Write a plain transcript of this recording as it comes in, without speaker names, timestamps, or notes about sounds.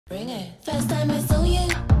Bring it. First time I saw you,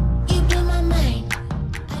 you blew my mind.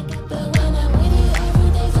 But when I'm with you, every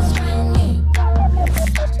day feels brand new.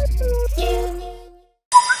 You.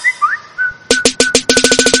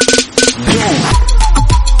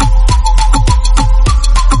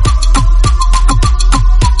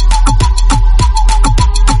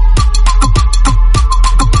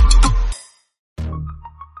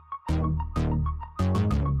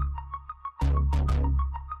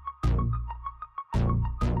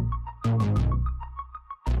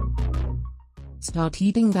 Start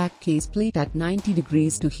heating back case plate at 90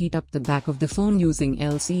 degrees to heat up the back of the phone using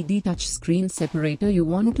LCD touchscreen separator. You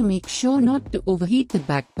want to make sure not to overheat the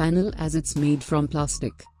back panel as it's made from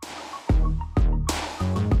plastic.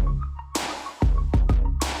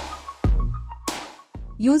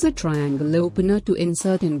 Use a triangle opener to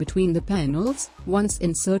insert in between the panels. Once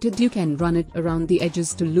inserted, you can run it around the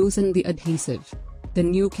edges to loosen the adhesive. The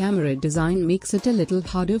new camera design makes it a little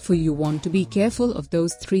harder for you. Want to be careful of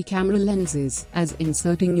those 3 camera lenses, as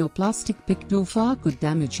inserting your plastic pick too far could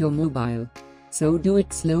damage your mobile. So do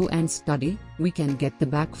it slow and steady. We can get the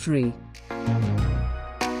back free.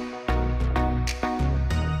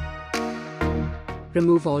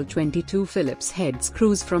 Remove all 22 Phillips head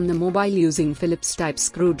screws from the mobile using Phillips type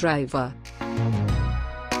screwdriver.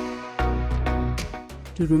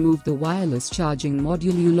 To remove the wireless charging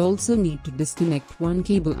module, you'll also need to disconnect one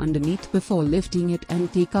cable underneath before lifting it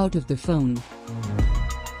and take out of the phone.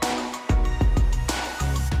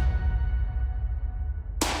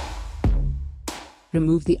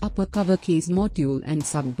 Remove the upper cover case module and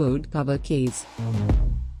subboard cover case.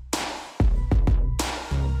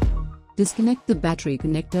 Disconnect the battery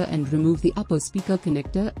connector and remove the upper speaker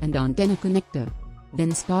connector and antenna connector.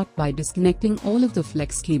 Then start by disconnecting all of the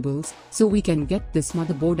flex cables, so we can get this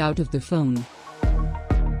motherboard out of the phone.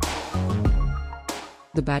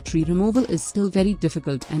 The battery removal is still very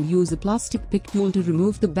difficult, and use a plastic pick tool to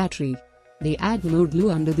remove the battery. They add more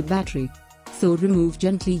glue under the battery, so remove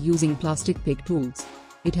gently using plastic pick tools.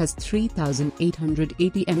 It has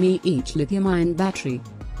 3880 mAh lithium-ion battery.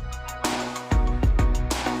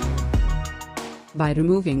 By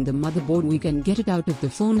removing the motherboard, we can get it out of the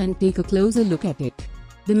phone and take a closer look at it.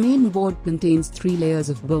 The main board contains 3 layers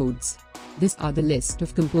of boards. These are the list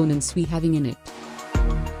of components we having in it.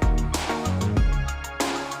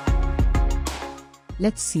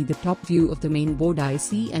 Let's see the top view of the main board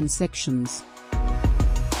IC and sections.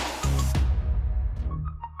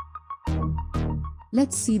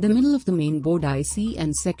 Let's see the middle of the main board IC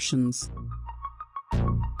and sections.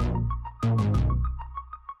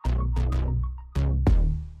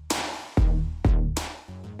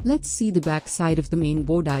 Let's see the back side of the main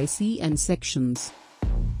board IC and sections.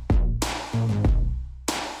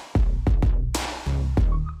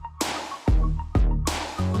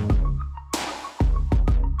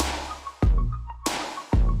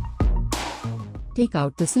 Take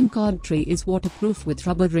out the SIM card tray. Is waterproof with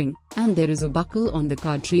rubber ring, and there is a buckle on the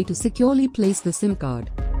card tray to securely place the SIM card.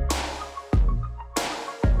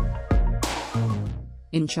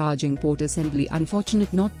 In charging port assembly,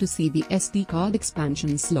 unfortunate not to see the SD card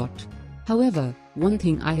expansion slot. However, one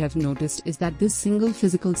thing I have noticed is that this single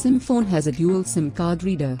physical SIM phone has a dual SIM card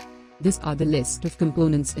reader. These are the list of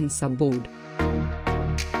components in subboard.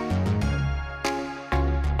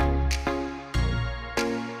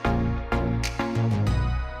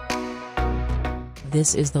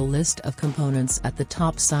 This is the list of components at the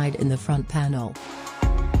top side in the front panel.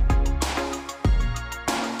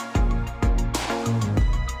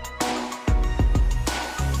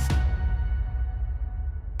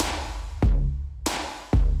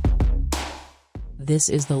 This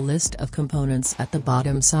is the list of components at the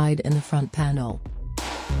bottom side in the front panel.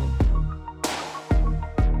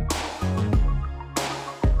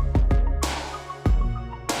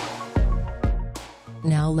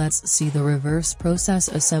 Now let's see the reverse process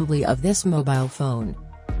assembly of this mobile phone.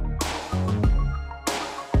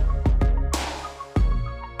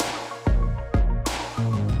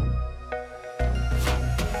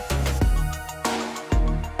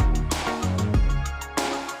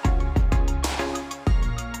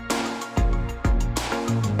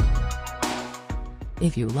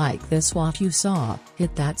 If you like this what you saw,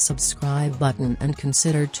 hit that subscribe button and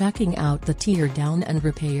consider checking out the tear down and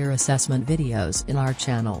repair assessment videos in our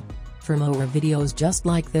channel. For more videos just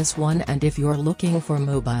like this one, and if you're looking for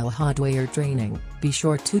mobile hardware training, be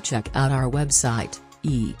sure to check out our website,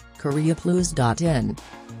 ECAREERPLUZ.in,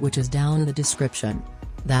 which is down the description.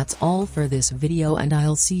 That's all for this video, and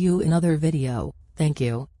I'll see you in other video. Thank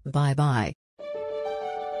you, bye bye.